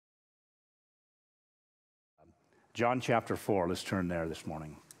John chapter 4, let's turn there this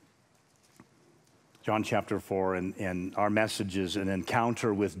morning. John chapter 4, and our message is an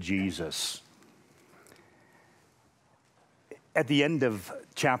encounter with Jesus. At the end of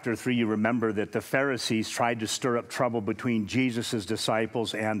chapter 3, you remember that the Pharisees tried to stir up trouble between Jesus'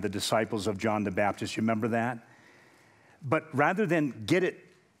 disciples and the disciples of John the Baptist. You remember that? But rather than get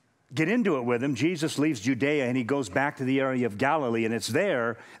into it with them, Jesus leaves Judea and he goes back to the area of Galilee, and it's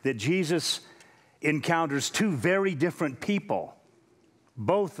there that Jesus encounters two very different people,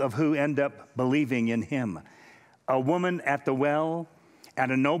 both of who end up believing in him. A woman at the well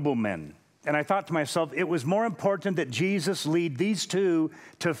and a nobleman. And I thought to myself, it was more important that Jesus lead these two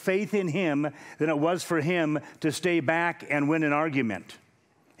to faith in him than it was for him to stay back and win an argument.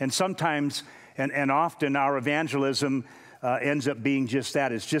 And sometimes, and often, our evangelism ends up being just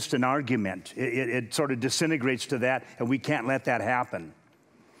that. It's just an argument. It sort of disintegrates to that, and we can't let that happen.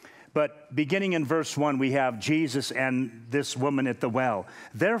 But beginning in verse 1, we have Jesus and this woman at the well.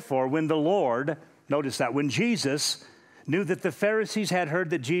 Therefore, when the Lord, notice that, when Jesus knew that the Pharisees had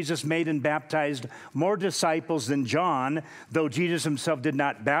heard that Jesus made and baptized more disciples than John, though Jesus himself did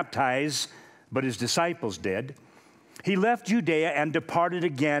not baptize, but his disciples did, he left Judea and departed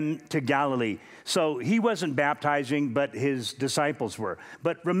again to Galilee. So he wasn't baptizing, but his disciples were.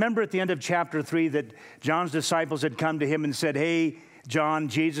 But remember at the end of chapter 3 that John's disciples had come to him and said, "Hey, John,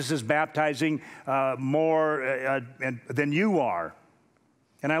 Jesus is baptizing more than you are."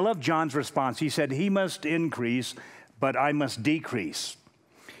 And I love John's response. He said, "He must increase, but I must decrease."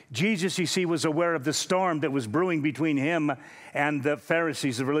 Jesus, you see, was aware of the storm that was brewing between him and the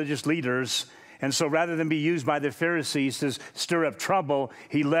Pharisees, the religious leaders. And so rather than be used by the Pharisees to stir up trouble,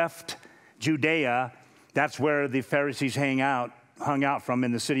 he left Judea. That's where the Pharisees hung out from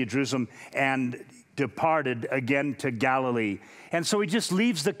in the city of Jerusalem, and departed again to Galilee. And so he just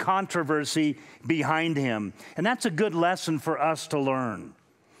leaves the controversy behind him. And that's a good lesson for us to learn.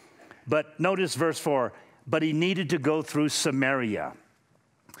 But notice verse 4, but he needed to go through Samaria.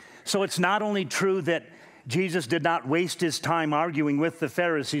 So it's not only true that Jesus did not waste his time arguing with the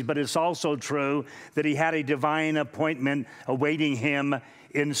Pharisees, but it's also true that he had a divine appointment awaiting him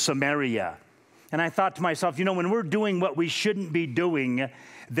in Samaria. And I thought to myself, when we're doing what we shouldn't be doing,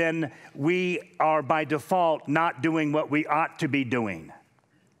 then we are by default not doing what we ought to be doing.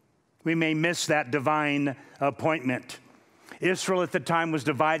 We may miss that divine appointment. Israel at the time was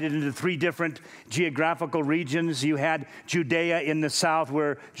divided into three different geographical regions. You had Judea in the south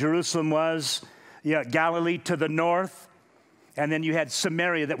where Jerusalem was, Galilee to the north, and then you had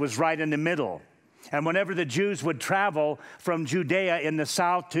Samaria that was right in the middle. And whenever the Jews would travel from Judea in the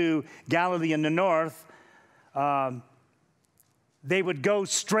south to Galilee in the north, they would go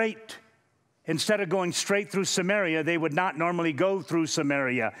straight. Instead of going straight through Samaria, they would not normally go through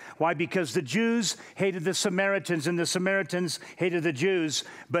Samaria. Why? Because the Jews hated the Samaritans and the Samaritans hated the Jews.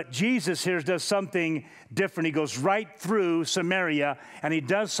 But Jesus here does something different. He goes right through Samaria, and he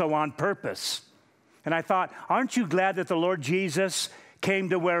does so on purpose. And I thought, aren't you glad that the Lord Jesus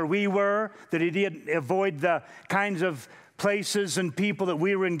came to where we were, that he didn't avoid the kinds of places and people that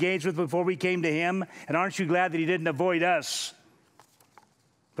we were engaged with before we came to him? And aren't you glad that he didn't avoid us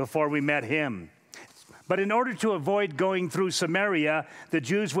before we met him? But in order to avoid going through Samaria, the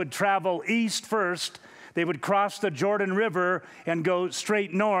Jews would travel east first. They would cross the Jordan River and go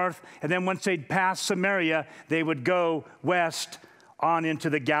straight north. And then once they'd passed Samaria, they would go west on into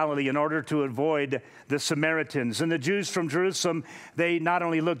the Galilee in order to avoid the Samaritans. And the Jews from Jerusalem, they not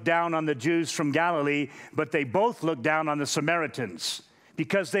only looked down on the Jews from Galilee, but they both looked down on the Samaritans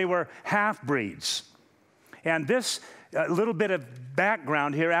because they were half-breeds. And this little bit of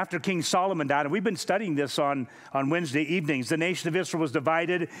background here, after King Solomon died, and we've been studying this on Wednesday evenings, the nation of Israel was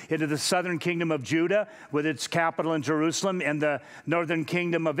divided into the southern kingdom of Judah with its capital in Jerusalem, and the northern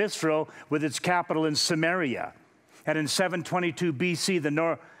kingdom of Israel with its capital in Samaria. And in 722 BC,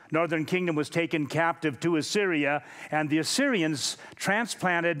 the northern kingdom was taken captive to Assyria, and the Assyrians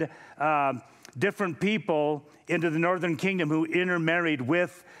transplanted different people into the northern kingdom who intermarried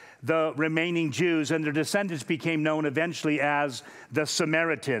with the remaining Jews, and their descendants became known eventually as the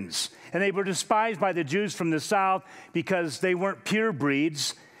Samaritans. And they were despised by the Jews from the south because they weren't pure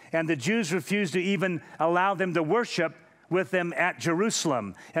breeds, and the Jews refused to even allow them to worship with them at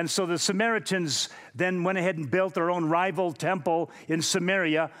Jerusalem. And so the Samaritans then went ahead and built their own rival temple in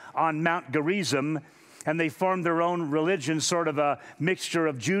Samaria on Mount Gerizim, and they formed their own religion, sort of a mixture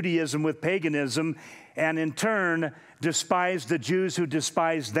of Judaism with paganism, and in turn despised the Jews who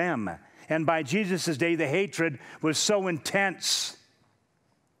despised them. And by Jesus' day, the hatred was so intense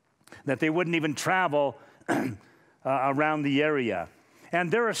that they wouldn't even travel around the area. And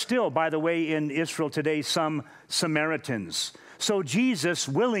there are still, by the way, in Israel today, some Samaritans. So Jesus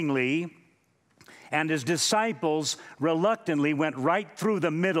willingly and his disciples reluctantly went right through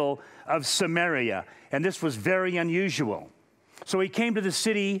the middle of Samaria. And this was very unusual. So he came to the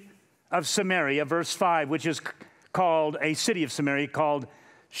city of Samaria, verse 5, which is called a city of Samaria called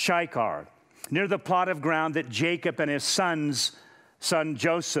Sychar, near the plot of ground that Jacob and his son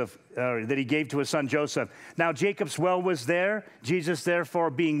Joseph, that he gave to his son Joseph. Now Jacob's well was there. Jesus, therefore,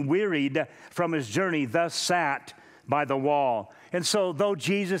 being wearied from his journey, thus sat by the wall. And so though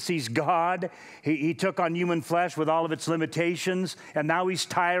Jesus, he's God, he took on human flesh with all of its limitations, and now he's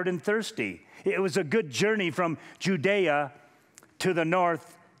tired and thirsty. It was a good journey from Judea to the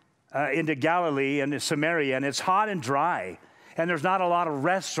north into Galilee and Samaria, and it's hot and dry, and there's not a lot of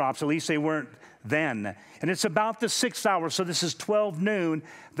restaurants, at least they weren't then. And it's about the 6th hour, so this is 12 noon,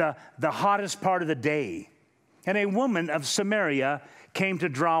 the hottest part of the day. And a woman of Samaria came to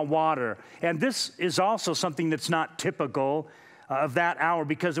draw water. And this is also something that's not typical of that hour,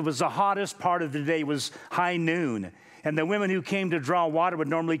 because it was the hottest part of the day. It was high noon. And the women who came to draw water would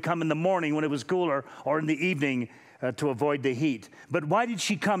normally come in the morning when it was cooler, or in the evening to avoid the heat. But why did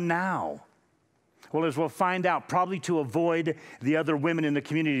she come now? Well, as we'll find out, probably to avoid the other women in the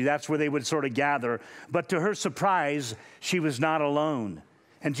community. That's where they would sort of gather. But to her surprise, she was not alone.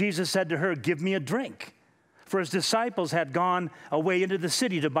 And Jesus said to her, "Give me a drink." For his disciples had gone away into the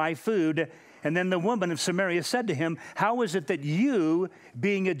city to buy food. And then the woman of Samaria said to him, "How is it that you,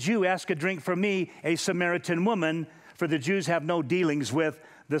 being a Jew, ask a drink from me, a Samaritan woman? For the Jews have no dealings with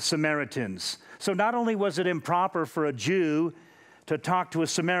the Samaritans." So not only was it improper for a Jew to talk to a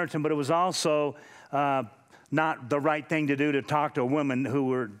Samaritan, but it was also not the right thing to do to talk to a woman who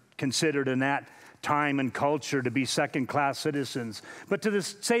were considered in that time and culture to be second-class citizens. But to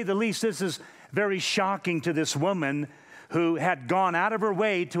say the least, this is very shocking to this woman who had gone out of her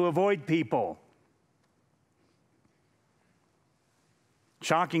way to avoid people.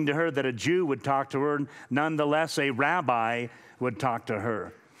 Shocking to her that a Jew would talk to her, nonetheless a rabbi would talk to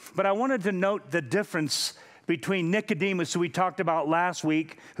her. But I wanted to note the difference between Nicodemus, who we talked about last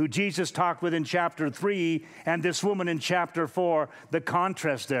week, who Jesus talked with in chapter 3, and this woman in chapter 4, the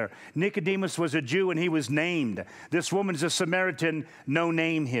contrast there. Nicodemus was a Jew and he was named. This woman's a Samaritan, no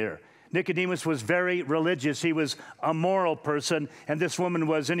name here. Nicodemus was very religious. He was a moral person, and this woman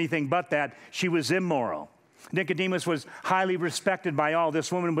was anything but that. She was immoral. Nicodemus was highly respected by all.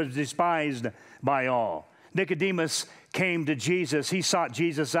 This woman was despised by all. Nicodemus came to Jesus. He sought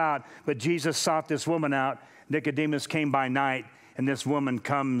Jesus out, but Jesus sought this woman out. Nicodemus came by night, and this woman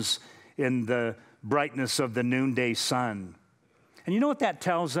comes in the brightness of the noonday sun. And you know what that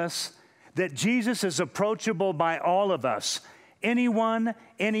tells us? That Jesus is approachable by all of us. Anyone,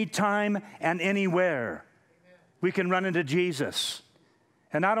 anytime, and anywhere. We can run into Jesus.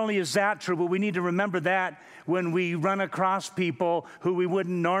 And not only is that true, but we need to remember that when we run across people who we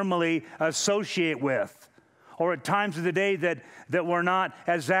wouldn't normally associate with, or at times of the day that we're not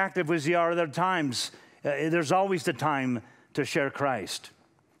as active as we are other times. There's always the time to share Christ.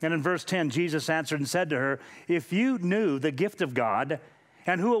 And in verse 10, Jesus answered and said to her, "If you knew the gift of God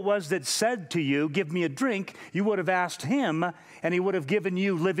and who it was that said to you, 'Give me a drink,' you would have asked him, and he would have given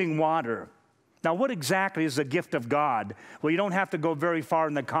you living water." Now, what exactly is the gift of God? Well, you don't have to go very far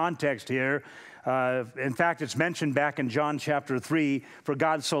in the context here. In fact, it's mentioned back in John chapter 3, "For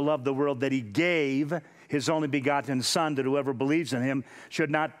God so loved the world that he gave his only begotten Son, that whoever believes in him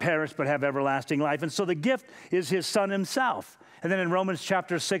should not perish but have everlasting life." And so the gift is his Son himself. And then in Romans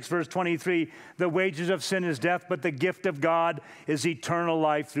chapter 6, verse 23, "The wages of sin is death, but the gift of God is eternal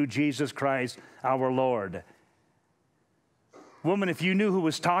life through Jesus Christ our Lord." Woman, if you knew who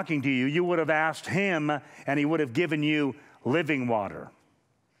was talking to you, you would have asked him, and he would have given you living water.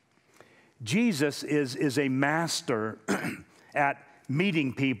 Jesus is a master at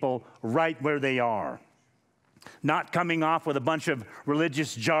meeting people right where they are. Not coming off with a bunch of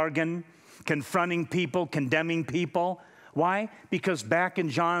religious jargon, confronting people, condemning people. Why? Because back in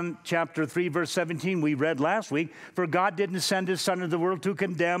John chapter 3, verse 17, we read last week, "For God didn't send his Son into the world to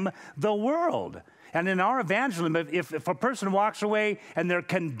condemn the world." And in our evangelism, if a person walks away and they're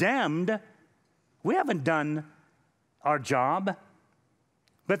condemned, we haven't done our job,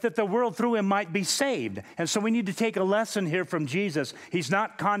 but that the world through him might be saved. And so we need to take a lesson here from Jesus. He's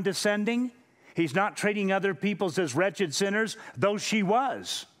not condescending. He's not treating other people as wretched sinners, though she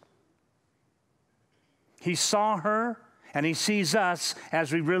was. He saw her, and he sees us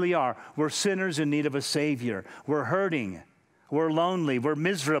as we really are. We're sinners in need of a Savior. We're hurting. We're lonely. We're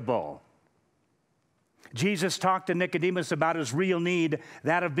miserable. Jesus talked to Nicodemus about his real need,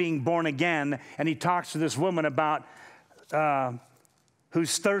 that of being born again, and he talks to this woman about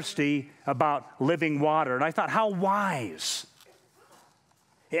who's thirsty about living water. And I thought, how wise.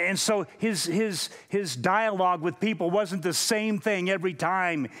 And so his dialogue with people wasn't the same thing every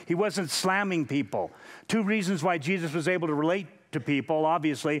time. He wasn't slamming people. Two reasons why Jesus was able to relate to people.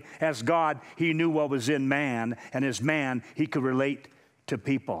 Obviously, as God, he knew what was in man, and as man, he could relate to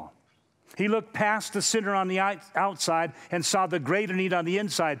people. He looked past the sinner on the outside and saw the greater need on the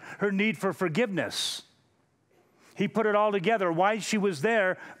inside, her need for forgiveness. He put it all together, why she was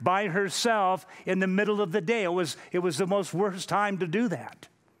there by herself in the middle of the day. It was the most worst time to do that.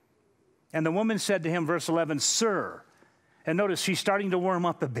 And the woman said to him, verse 11, "Sir," and notice she's starting to warm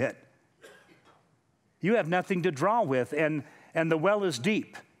up a bit. "You have nothing to draw with, and the well is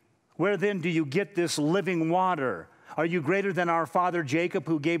deep. Where then do you get this living water? Are you greater than our father Jacob,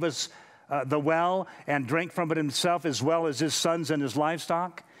 who gave us the well and drank from it himself, as well as his sons and his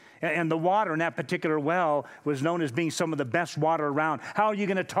livestock?" And the water in that particular well was known as being some of the best water around. How are you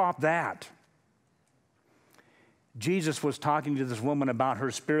going to top that? Jesus was talking to this woman about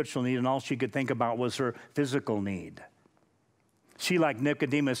her spiritual need, and all she could think about was her physical need. She, like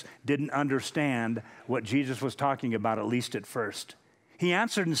Nicodemus, didn't understand what Jesus was talking about, at least at first. He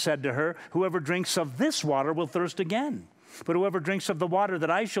answered and said to her, "Whoever drinks of this water will thirst again. But whoever drinks of the water that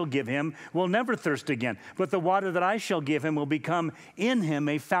I shall give him will never thirst again. But the water that I shall give him will become in him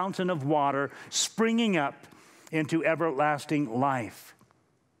a fountain of water springing up into everlasting life."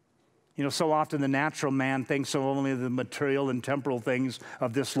 You know, so often the natural man thinks of only the material and temporal things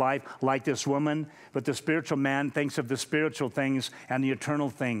of this life, like this woman, but the spiritual man thinks of the spiritual things and the eternal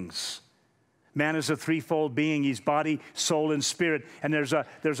things. Man is a threefold being. He's body, soul, and spirit. And there's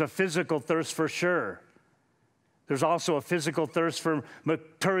a physical thirst for sure. There's also a physical thirst for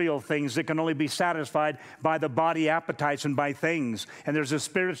material things that can only be satisfied by the body appetites and by things. And there's a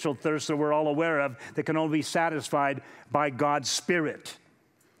spiritual thirst that we're all aware of that can only be satisfied by God's Spirit.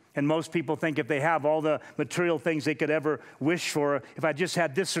 And most people think if they have all the material things they could ever wish for, if I just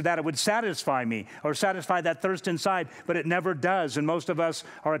had this or that, it would satisfy me or satisfy that thirst inside, but it never does. And most of us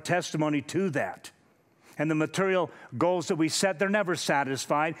are a testimony to that. And the material goals that we set, they're never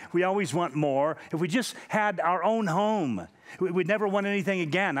satisfied. We always want more. If we just had our own home, we'd never want anything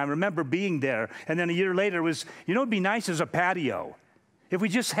again. I remember being there, and then a year later it was, you know, it'd be nice as a patio. If we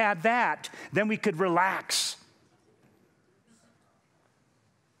just had that, then we could relax.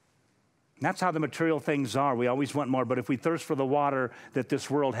 That's how the material things are. We always want more, but if we thirst for the water that this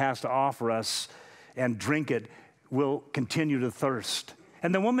world has to offer us and drink it, we'll continue to thirst.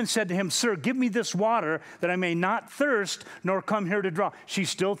 And the woman said to him, "Sir, give me this water that I may not thirst nor come here to draw."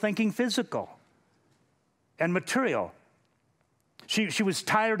 She's still thinking physical and material. She was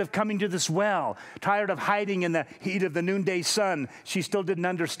tired of coming to this well, tired of hiding in the heat of the noonday sun. She still didn't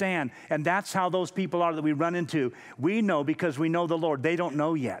understand. And that's how those people are that we run into. We know because we know the Lord. They don't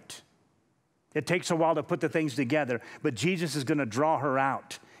know yet. It takes a while to put the things together, but Jesus is going to draw her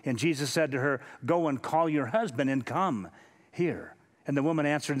out. And Jesus said to her, "Go and call your husband and come here." And the woman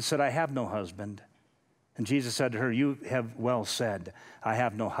answered and said, "I have no husband." And Jesus said to her, "You have well said, I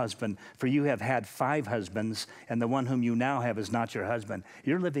have no husband, for you have had 5 husbands, and the one whom you now have is not your husband.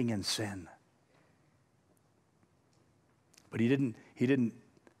 You're living in sin." But he didn't,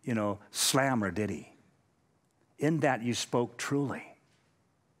 slam her, did he? "In that you spoke truly."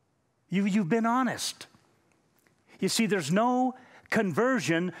 You've been honest. You see, there's no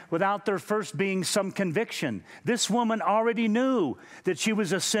conversion without there first being some conviction. This woman already knew that she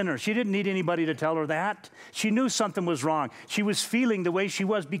was a sinner. She didn't need anybody to tell her that. She knew something was wrong. She was feeling the way she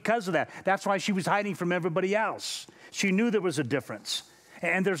was because of that. That's why she was hiding from everybody else. She knew there was a difference.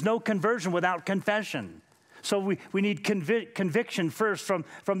 And there's no conversion without confession. So we need conviction first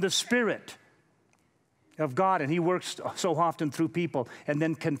from the Spirit of God, and he works so often through people, and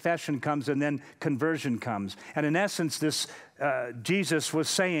then confession comes, and then conversion comes. And in essence, this Jesus was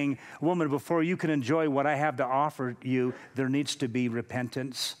saying, "Woman, before you can enjoy what I have to offer you, there needs to be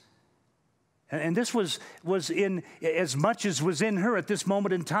repentance." And this was in, as much as was in her at this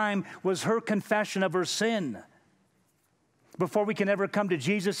moment in time, was her confession of her sin. Before we can ever come to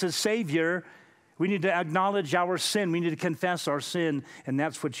Jesus as Savior, we need to acknowledge our sin. We need to confess our sin, and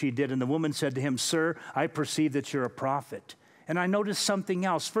that's what she did. And the woman said to him, "Sir, I perceive that you're a prophet." And I noticed something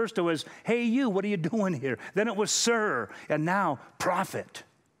else. First it was, "Hey, you, what are you doing here?" Then it was, "Sir," and now, "prophet."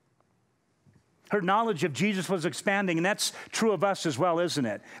 Her knowledge of Jesus was expanding, and that's true of us as well, isn't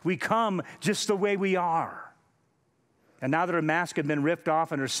it? We come just the way we are. And now that her mask had been ripped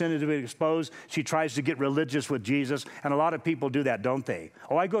off and her sin had been exposed, she tries to get religious with Jesus. And a lot of people do that, don't they?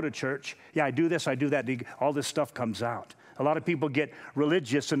 "Oh, I go to church. Yeah, I do this, I do that." All this stuff comes out. A lot of people get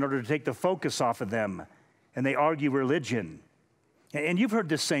religious in order to take the focus off of them. And they argue religion. And you've heard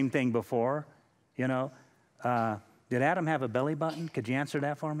this same thing before, you know. Did Adam have a belly button? Could you answer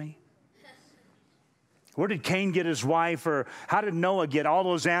that for me? Where did Cain get his wife? Or how did Noah get all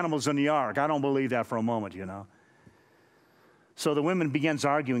those animals in the ark? I don't believe that for a moment, you know. So the woman begins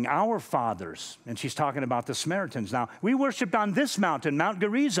arguing, our fathers, and she's talking about the Samaritans. Now, we worshiped on this mountain, Mount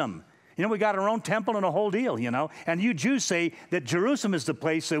Gerizim. You know, we got our own temple and a whole deal, you know. And you Jews say that Jerusalem is the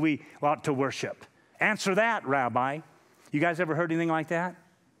place that we ought to worship. Answer that, Rabbi. You guys ever heard anything like that?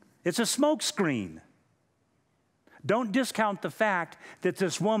 It's a smokescreen. Don't discount the fact that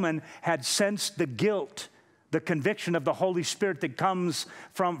this woman had sensed the guilt, the conviction of the Holy Spirit that comes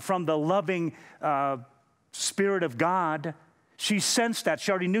from the loving Spirit of God. She sensed that.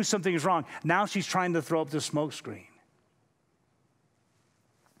 She already knew something was wrong. Now she's trying to throw up the smokescreen.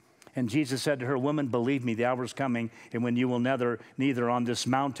 And Jesus said to her, woman, believe me, the hour is coming, and when you will neither on this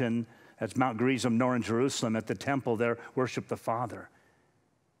mountain, that's Mount Gerizim, nor in Jerusalem, at the temple there, worship the Father.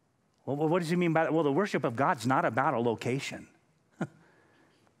 Well, what does he mean by that? Well, the worship of God's not about a location.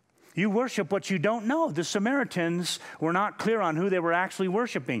 You worship what you don't know. The Samaritans were not clear on who they were actually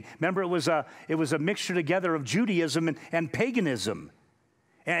worshiping. Remember, it was a mixture together of Judaism and paganism.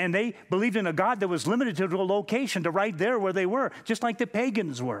 And they believed in a God that was limited to a location, to right there where they were, just like the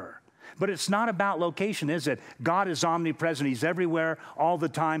pagans were. But it's not about location, is it? God is omnipresent. He's everywhere, all the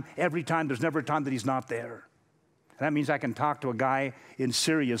time, every time. There's never a time that he's not there. And that means I can talk to a guy in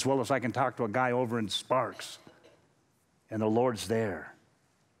Syria as well as I can talk to a guy over in Sparks. And the Lord's there.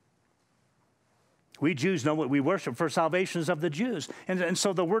 We Jews know what we worship, for salvation is of the Jews. And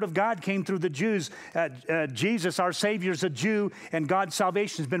so the word of God came through the Jews. Jesus, our Savior, is a Jew, and God's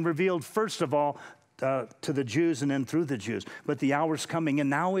salvation has been revealed first of all to the Jews and then through the Jews. But the hour's coming,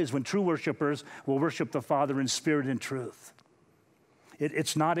 and now is when true worshipers will worship the Father in spirit and truth.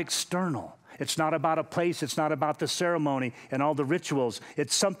 It's not external. It's not about a place. It's not about the ceremony and all the rituals.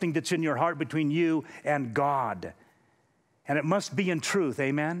 It's something that's in your heart between you and God. And it must be in truth,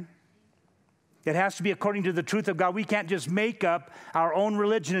 amen? It has to be according to the truth of God. We can't just make up our own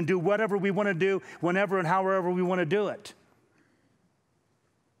religion and do whatever we want to do, whenever and however we want to do it.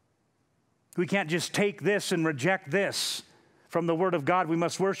 We can't just take this and reject this from the Word of God. We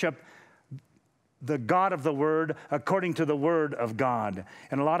must worship the God of the Word according to the Word of God.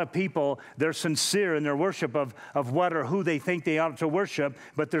 And a lot of people, they're sincere in their worship of what or who they think they ought to worship,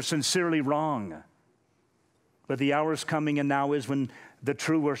 but they're sincerely wrong. But the hour is coming, and now is when the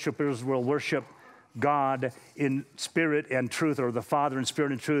true worshipers will worship God in spirit and truth, or the Father in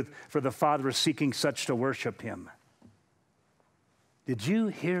spirit and truth, for the Father is seeking such to worship him. Did you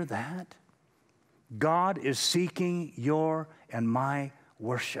hear that? God is seeking your and my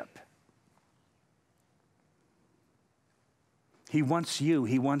worship. He wants you.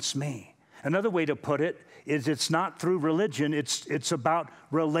 He wants me. Another way to put it is it's not through religion. It's about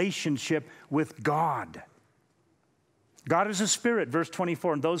relationship with God. God is a spirit, verse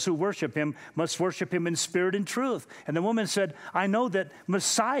 24, and those who worship him must worship him in spirit and truth. And the woman said, I know that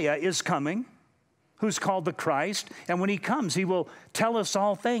Messiah is coming, who's called the Christ, and when he comes, he will tell us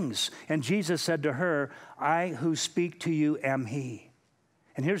all things. And Jesus said to her, I who speak to you am he.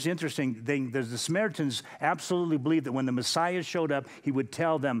 And here's the interesting thing. The Samaritans absolutely believed that when the Messiah showed up, he would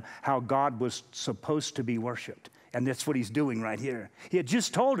tell them how God was supposed to be worshiped. And that's what he's doing right here. He had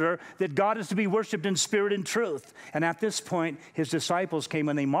just told her that God is to be worshiped in spirit and truth. And at this point, his disciples came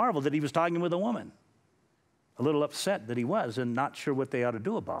and they marveled that he was talking with a woman. A little upset that he was and not sure what they ought to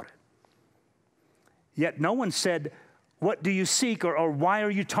do about it. Yet no one said, what do you seek, or why are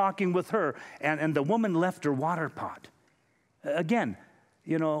you talking with her? And the woman left her water pot. Again,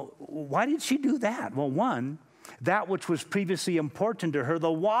 you know, why did she do that? Well, one, that which was previously important to her,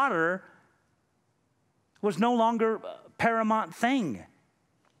 the water, was no longer a paramount thing.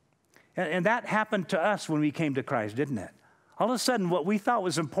 And that happened to us when we came to Christ, didn't it? All of a sudden, what we thought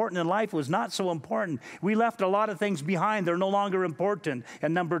was important in life was not so important. We left a lot of things behind. They're no longer important.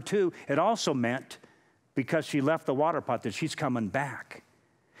 And number two, it also meant, because she left the water pot, that she's coming back.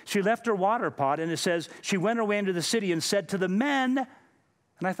 She left her water pot, and it says, she went away into the city and said to the men,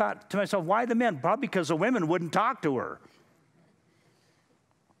 and I thought to myself, why the men? Probably because the women wouldn't talk to her.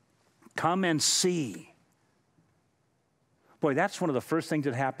 Come and see. Boy, that's one of the first things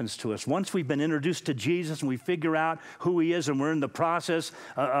that happens to us. Once we've been introduced to Jesus and we figure out who he is and we're in the process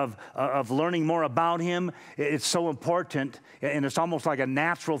of learning more about him, it's so important, and it's almost like a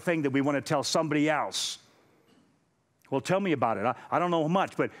natural thing that we want to tell somebody else. Well, tell me about it. I don't know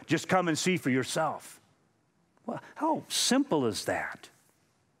much, but just come and see for yourself. Well, how simple is that?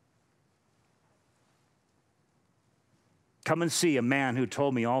 Come and see a man who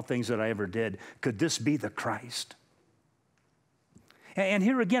told me all things that I ever did. Could this be the Christ? And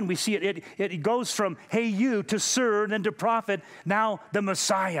here again, we see it goes from, hey, you, to sir, and then to prophet, now the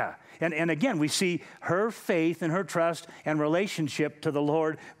Messiah. And again, we see her faith and her trust and relationship to the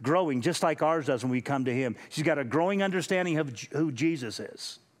Lord growing, just like ours does when we come to him. She's got a growing understanding of who Jesus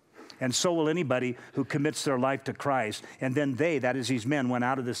is. And so will anybody who commits their life to Christ. And then they, that is these men, went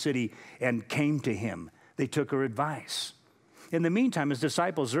out of the city and came to him. They took her advice. In the meantime, his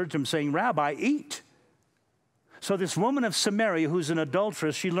disciples urged him, saying, Rabbi, eat. So this woman of Samaria, who's an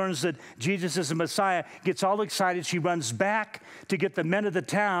adulteress, she learns that Jesus is the Messiah, gets all excited. She runs back to get the men of the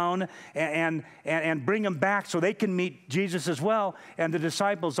town and bring them back so they can meet Jesus as well. And the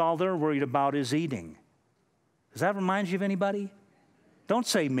disciples, all they're worried about is eating. Does that remind you of anybody? Don't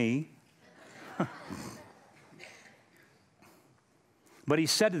say me. But he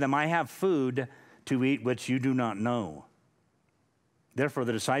said to them, I have food to eat which you do not know. Therefore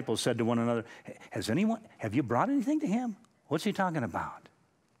the disciples said to one another, have you brought anything to him? What's he talking about?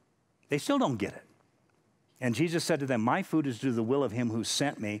 They still don't get it. And Jesus said to them, my food is to do the will of him who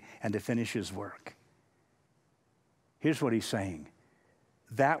sent me and to finish his work. Here's what he's saying.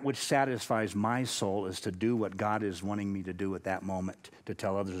 That which satisfies my soul is to do what God is wanting me to do at that moment, to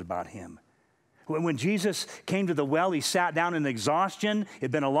tell others about him. When Jesus came to the well, he sat down in exhaustion. It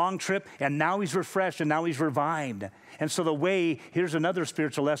had been a long trip, and now he's refreshed, and now he's revived. And so here's another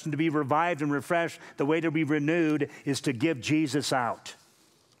spiritual lesson, to be revived and refreshed, the way to be renewed is to give Jesus out,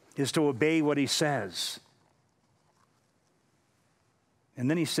 is to obey what he says. And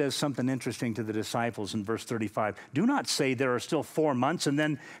then he says something interesting to the disciples in verse 35. Do not say there are still 4 months and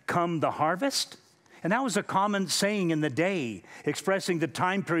then come the harvest. And that was a common saying in the day, expressing the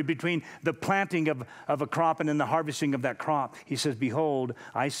time period between the planting of a crop and then the harvesting of that crop. He says, behold,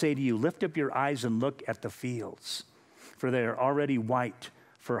 I say to you, lift up your eyes and look at the fields, for they are already white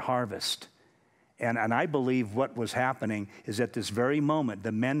for harvest. And I believe what was happening is at this very moment,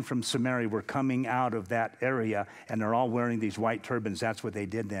 the men from Samaria were coming out of that area, and they're all wearing these white turbans. That's what they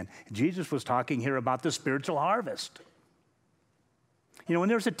did then. Jesus was talking here about the spiritual harvest. You know,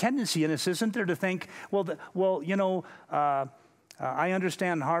 and there's a tendency in us, isn't there, to think, I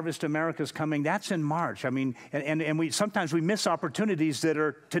understand Harvest America's coming. That's in March. I mean, and sometimes we miss opportunities that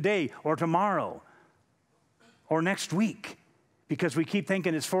are today or tomorrow or next week because we keep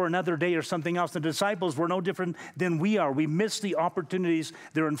thinking it's for another day or something else. The disciples were no different than we are. We miss the opportunities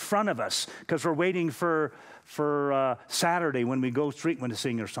that are in front of us because we're waiting for Saturday when we go street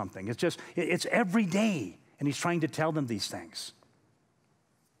witnessing or something. It's every day, and he's trying to tell them these things.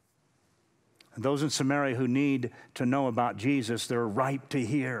 And those in Samaria who need to know about Jesus, they're ripe to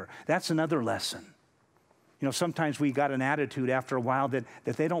hear. That's another lesson. You know, sometimes we got an attitude after a while that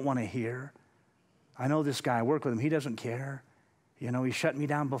they don't want to hear. I know this guy, I work with him, he doesn't care. You know, he shut me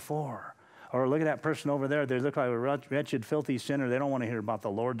down before. Or look at that person over there, they look like a wretched, filthy sinner. They don't want to hear about the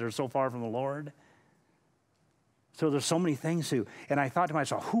Lord. They're so far from the Lord. So there's so many things to. And I thought to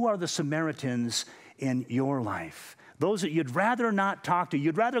myself, who are the Samaritans in your life? Those that you'd rather not talk to.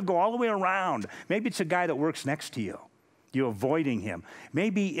 You'd rather go all the way around. Maybe it's a guy that works next to you. You're avoiding him.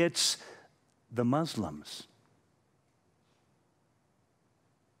 Maybe it's the Muslims.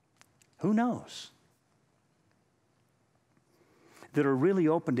 Who knows? That are really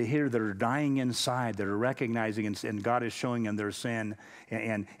open to hear, that are dying inside, that are recognizing and God is showing them their sin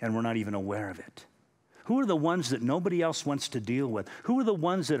and we're not even aware of it. Who are the ones that nobody else wants to deal with? Who are the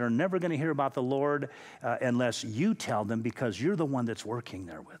ones that are never going to hear about the Lord unless you tell them because you're the one that's working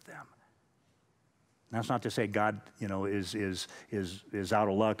there with them? That's not to say God, is out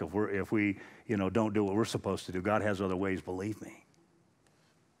of luck if we don't do what we're supposed to do. God has other ways, believe me.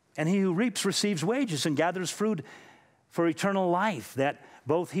 And he who reaps receives wages and gathers fruit for eternal life, that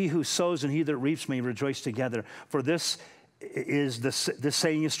both he who sows and he that reaps may rejoice together. For this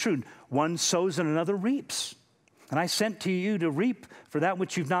saying is true. One sows and another reaps. And I sent to you to reap for that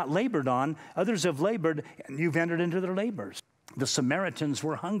which you've not labored on. Others have labored, and you've entered into their labors. The Samaritans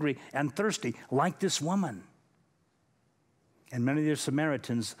were hungry and thirsty, like this woman. And many of the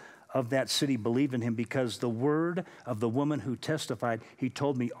Samaritans of that city believed in him because the word of the woman who testified, he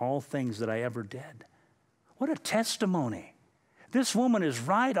told me all things that I ever did. What a testimony. This woman is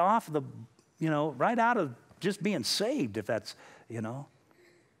right off right out of just being saved, if that's,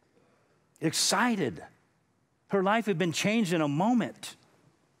 excited. Her life had been changed in a moment.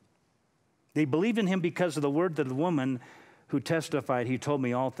 They believed in him because of the word that the woman who testified, he told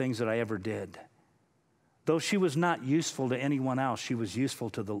me all things that I ever did. Though she was not useful to anyone else, she was useful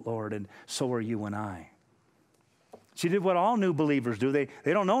to the Lord, and so are you and I. She did what all new believers do. They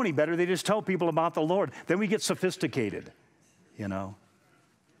don't know any better. They just tell people about the Lord. Then we get sophisticated,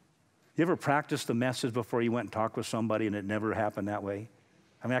 You ever practice the message before you went and talked with somebody and it never happened that way?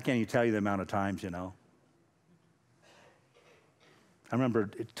 I mean, I can't even tell you the amount of times, I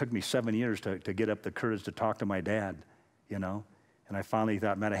remember it took me 7 years to get up the courage to talk to my dad, And I finally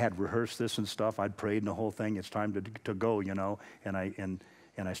thought, man, I had rehearsed this and stuff. I'd prayed and the whole thing. It's time to go, And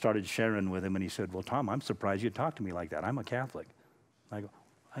I started sharing with him, and he said, well, Tom, I'm surprised you talk to me like that. I'm a Catholic. I go,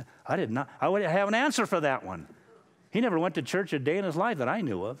 I would have an answer for that one. He never went to church a day in his life that I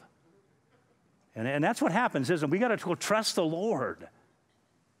knew of. And that's what happens, isn't it? We got to go trust the Lord.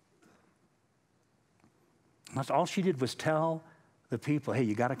 That's all she did was tell the people, hey,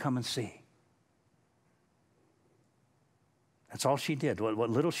 you got to come and see. That's all she did, what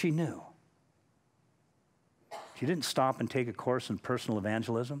little she knew. She didn't stop and take a course in personal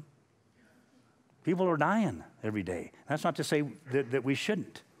evangelism. People are dying every day. That's not to say that we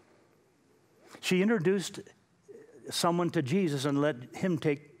shouldn't. She introduced someone to Jesus and let him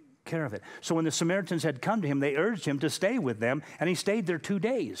take care of it. So when the Samaritans had come to him, they urged him to stay with them, and he stayed there 2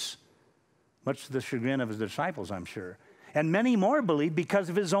 days, much to the chagrin of his disciples, I'm sure. And many more believed because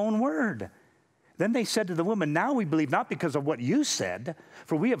of his own word. Then they said to the woman, now we believe not because of what you said,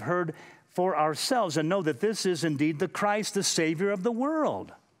 for we have heard for ourselves and know that this is indeed the Christ, the Savior of the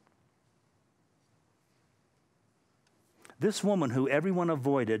world. This woman who everyone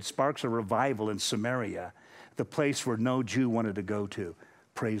avoided sparks a revival in Samaria, the place where no Jew wanted to go to.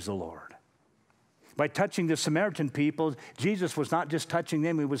 Praise the Lord. By touching the Samaritan people, Jesus was not just touching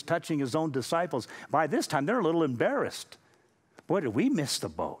them, he was touching his own disciples. By this time, they're a little embarrassed. Boy, did we miss the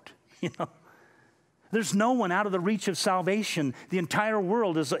boat, There's no one out of the reach of salvation. The entire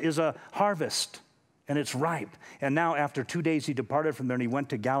world is a harvest, and it's ripe. And now, after 2 days, he departed from there, and he went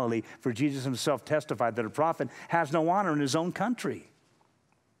to Galilee, for Jesus himself testified that a prophet has no honor in his own country.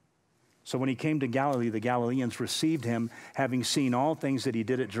 So when he came to Galilee, the Galileans received him, having seen all things that he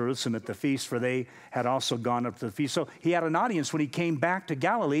did at Jerusalem at the feast, for they had also gone up to the feast. So he had an audience when he came back to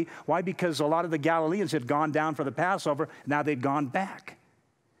Galilee. Why? Because a lot of the Galileans had gone down for the Passover. Now they'd gone back.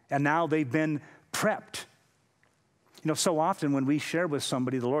 And now they've been prepped. So often when we share with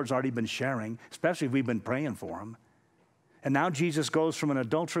somebody, the Lord's already been sharing, especially if we've been praying for them. And now Jesus goes from an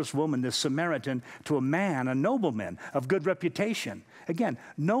adulterous woman, this Samaritan, to a man, a nobleman of good reputation. Again,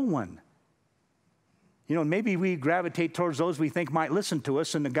 no one. Maybe we gravitate towards those we think might listen to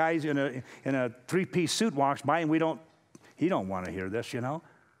us, and the guy in a three-piece suit walks by, and he don't want to hear this, Well,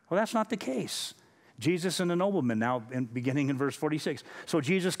 that's not the case. Jesus and the nobleman, now beginning in verse 46. So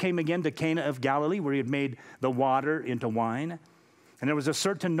Jesus came again to Cana of Galilee, where he had made the water into wine. And there was a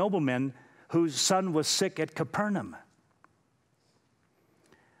certain nobleman whose son was sick at Capernaum.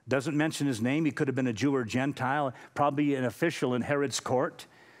 Doesn't mention his name. He could have been a Jew or Gentile, probably an official in Herod's court.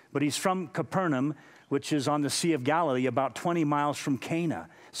 But he's from Capernaum, which is on the Sea of Galilee, about 20 miles from Cana.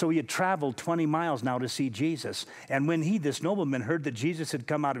 So he had traveled 20 miles now to see Jesus. And when this nobleman, heard that Jesus had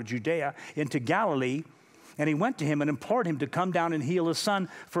come out of Judea into Galilee, and he went to him and implored him to come down and heal his son,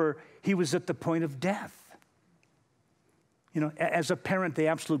 for he was at the point of death. As a parent, the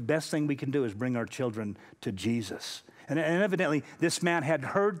absolute best thing we can do is bring our children to Jesus. And evidently, this man had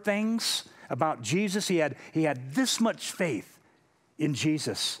heard things about Jesus. He had this much faith in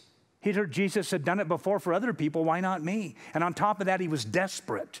Jesus. He'd heard Jesus had done it before for other people. Why not me? And on top of that, he was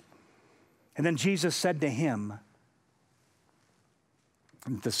desperate. And then Jesus said to him,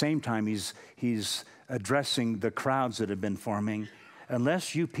 and at the same time, he's addressing the crowds that have been forming.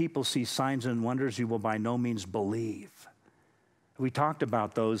 Unless you people see signs and wonders, you will by no means believe. We talked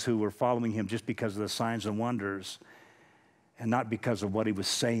about those who were following him just because of the signs and wonders and not because of what he was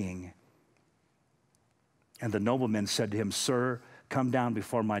saying. And the nobleman said to him, Sir, come down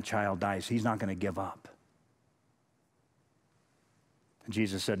before my child dies. He's not going to give up. And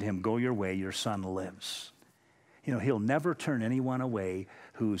Jesus said to him, go your way, your son lives. He'll never turn anyone away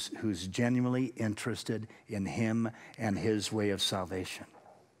who's genuinely interested in him and his way of salvation.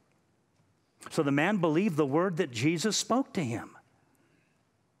 So the man believed the word that Jesus spoke to him.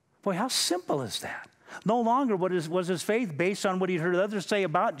 Boy, how simple is that? No longer was his faith based on what he'd heard others say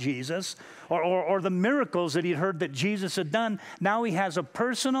about Jesus or the miracles that he'd heard that Jesus had done. Now he has a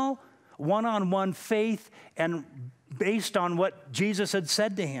personal, one-on-one faith and based on what Jesus had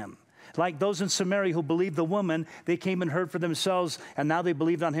said to him. Like those in Samaria who believed the woman, they came and heard for themselves, and now they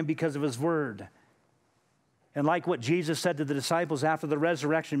believed on him because of his word. And like what Jesus said to the disciples after the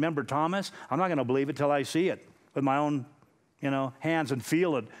resurrection, remember Thomas? I'm not going to believe it till I see it with my own, hands and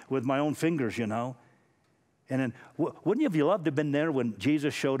feel it with my own fingers, And then, wouldn't you have loved to have been there when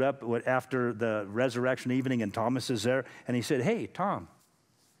Jesus showed up after the resurrection evening and Thomas is there? And he said, hey, Tom,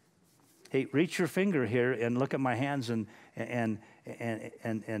 reach your finger here and look at my hands and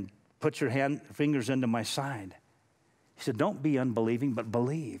put your fingers into my side. He said, don't be unbelieving, but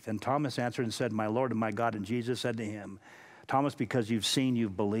believe. And Thomas answered and said, my Lord and my God. And Jesus said to him, Thomas, because you've seen,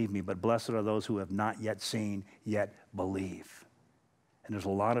 you've believed me, but blessed are those who have not yet seen, yet believe. And there's a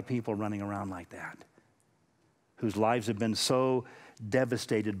lot of people running around like that, whose lives have been so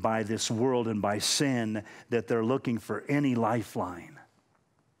devastated by this world and by sin that they're looking for any lifeline.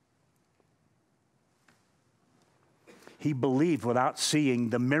 He believed without seeing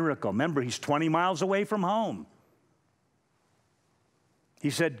the miracle. Remember, he's 20 miles away from home. He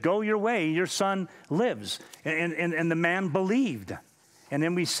said, go your way, your son lives. And the man believed. And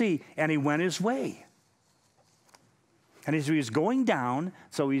then we see, and he went his way. And as he was going down,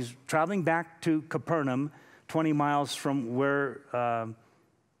 so he's traveling back to Capernaum, 20 miles from where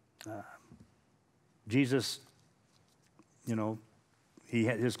Jesus, he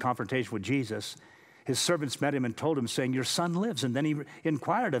had his confrontation with Jesus. His servants met him and told him, saying, your son lives. And then he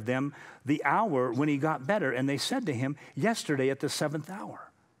inquired of them the hour when he got better. And they said to him, yesterday at the 7th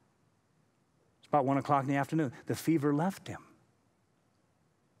hour. It's about 1 o'clock in the afternoon. The fever left him.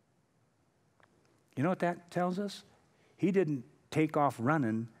 You know what that tells us? He didn't take off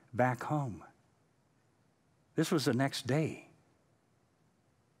running back home. This was the next day.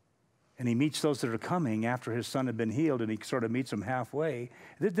 And he meets those that are coming after his son had been healed, and he sort of meets them halfway.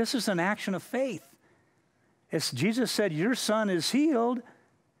 This is an action of faith. As Jesus said, your son is healed.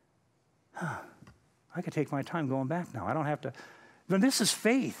 I could take my time going back now. I don't have to. But this is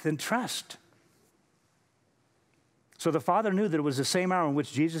faith and trust. So the father knew that it was the same hour in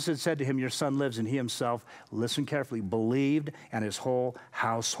which Jesus had said to him, your son lives, and he himself, listen carefully, believed, and his whole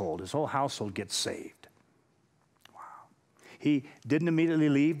household gets saved. Wow. He didn't immediately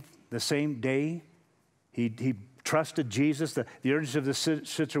leave the same day. He trusted Jesus. The urgency of the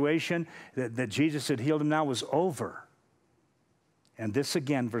situation that Jesus had healed him now was over. And this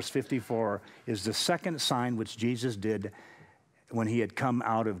again, verse 54, is the second sign which Jesus did when he had come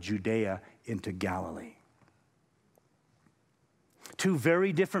out of Judea into Galilee. Two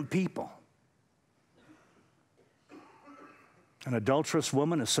very different people. An adulterous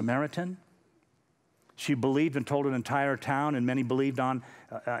woman, a Samaritan. She believed and told an entire town, and many believed on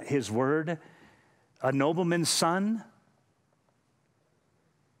his word. A nobleman's son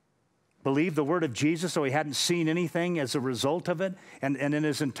believed the word of Jesus, though he hadn't seen anything as a result of it, and then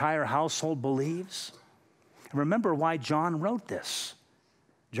his entire household believes. And remember why John wrote this.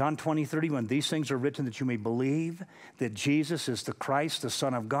 John 20:31, these things are written that you may believe that Jesus is the Christ, the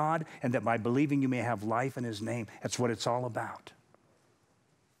Son of God, and that by believing you may have life in his name. That's what it's all about.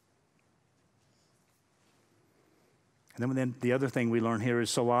 And then the other thing we learn here is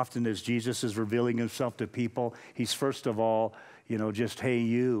so often as Jesus is revealing himself to people, he's first of all, just, hey,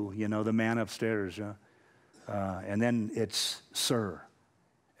 you, the man upstairs. And then it's sir.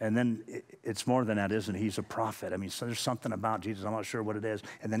 And then it's more than that, isn't it? He's a prophet. I mean, so there's something about Jesus. I'm not sure what it is.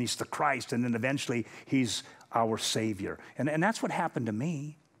 And then he's the Christ. And then eventually he's our Savior. And that's what happened to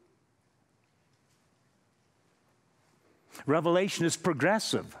me. Revelation is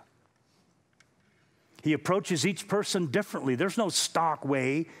progressive. He approaches each person differently. There's no stock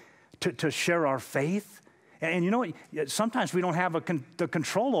way to share our faith. And you know what? Sometimes we don't have the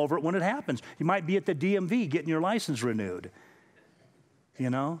control over it when it happens. You might be at the DMV getting your license renewed,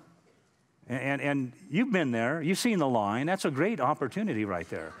 And you've been there. You've seen the line. That's a great opportunity right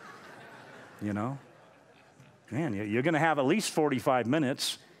there, Man, you're going to have at least 45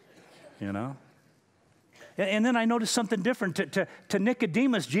 minutes, And then I noticed something different. To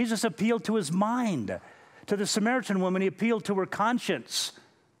Nicodemus, Jesus appealed to his mind. To the Samaritan woman, he appealed to her conscience.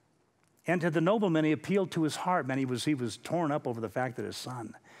 And to the nobleman, he appealed to his heart. Man, he was torn up over the fact that his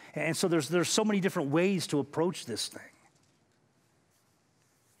son. And so there's so many different ways to approach this thing.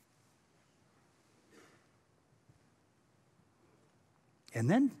 And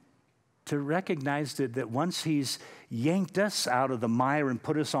then to recognize that once he's yanked us out of the mire and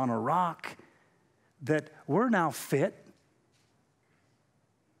put us on a rock, that we're now fit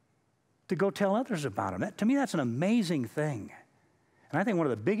to go tell others about him. To me, that's an amazing thing. And I think one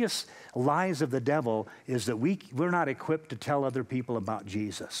of the biggest lies of the devil is that we're not equipped to tell other people about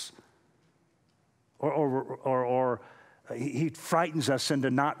Jesus. Or he frightens us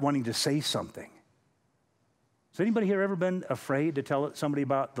into not wanting to say something. Has anybody here ever been afraid to tell somebody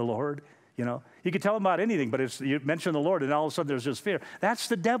about the Lord? You can tell them about anything, but you mention the Lord and all of a sudden there's just fear. That's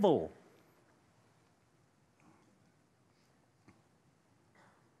the devil.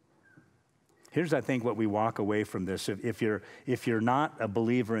 Here's, I think, what we walk away from this. If you're not a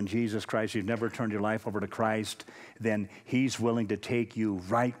believer in Jesus Christ, you've never turned your life over to Christ, then he's willing to take you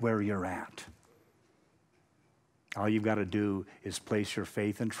right where you're at. All you've got to do is place your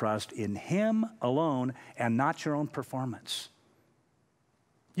faith and trust in Him alone and not your own performance.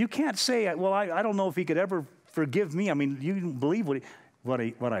 You can't say, well, I don't know if He could ever forgive me. I mean, you believe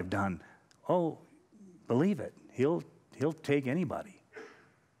what I've done. Oh, believe it. He'll take anybody.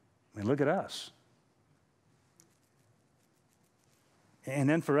 I mean, look at us. And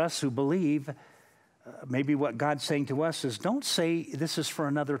then for us who believe, maybe what God's saying to us is, don't say this is for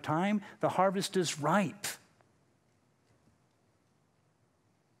another time. The harvest is ripe.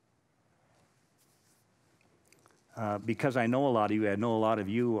 Because I know a lot of you, I know a lot of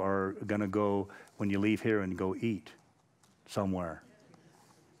you are going to go, when you leave here, and go eat somewhere.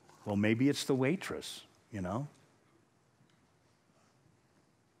 Well, maybe it's the waitress, you know.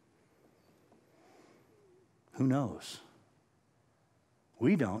 Who knows?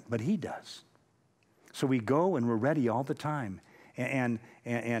 We don't, but He does. So we go and we're ready all the time. And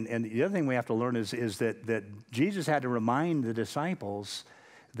the other thing we have to learn is that Jesus had to remind the disciples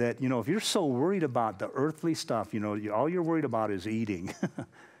that, you know, if you're so worried about the earthly stuff, you know, all you're worried about is eating,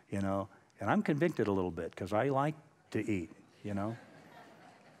 you know. And I'm convicted a little bit because I like to eat, you know.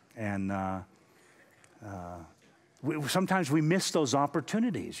 And sometimes we miss those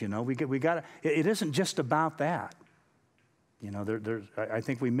opportunities, you know. It isn't just about that. You know, I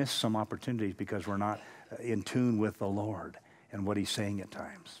think we miss some opportunities because we're not in tune with the Lord and what He's saying at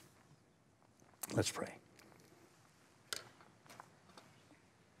times. Let's pray.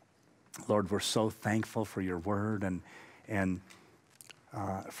 Lord, we're so thankful for your word and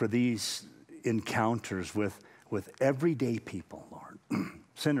for these encounters with everyday people, Lord,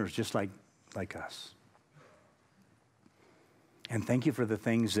 sinners just like us. And thank you for the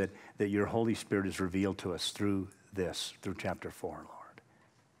things that your Holy Spirit has revealed to us through chapter 4, Lord.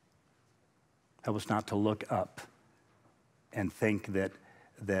 Help us not to look up and think that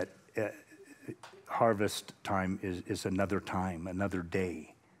harvest time is another time, another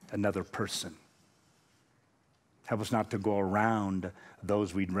day, another person. Help us not to go around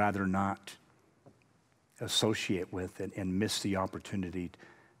those we'd rather not associate with and miss the opportunity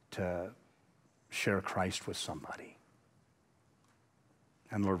to share Christ with somebody.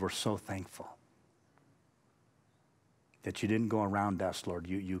 And Lord, we're so thankful that you didn't go around us, Lord.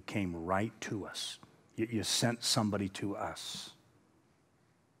 You came right to us. You sent somebody to us.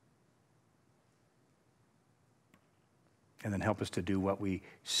 And then help us to do what we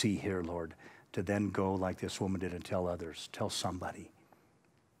see here, Lord, to then go like this woman did and tell others, tell somebody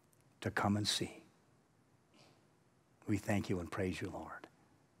to come and see. We thank you and praise you, Lord.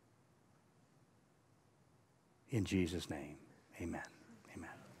 In Jesus' name, amen. Amen.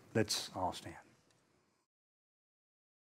 Let's all stand.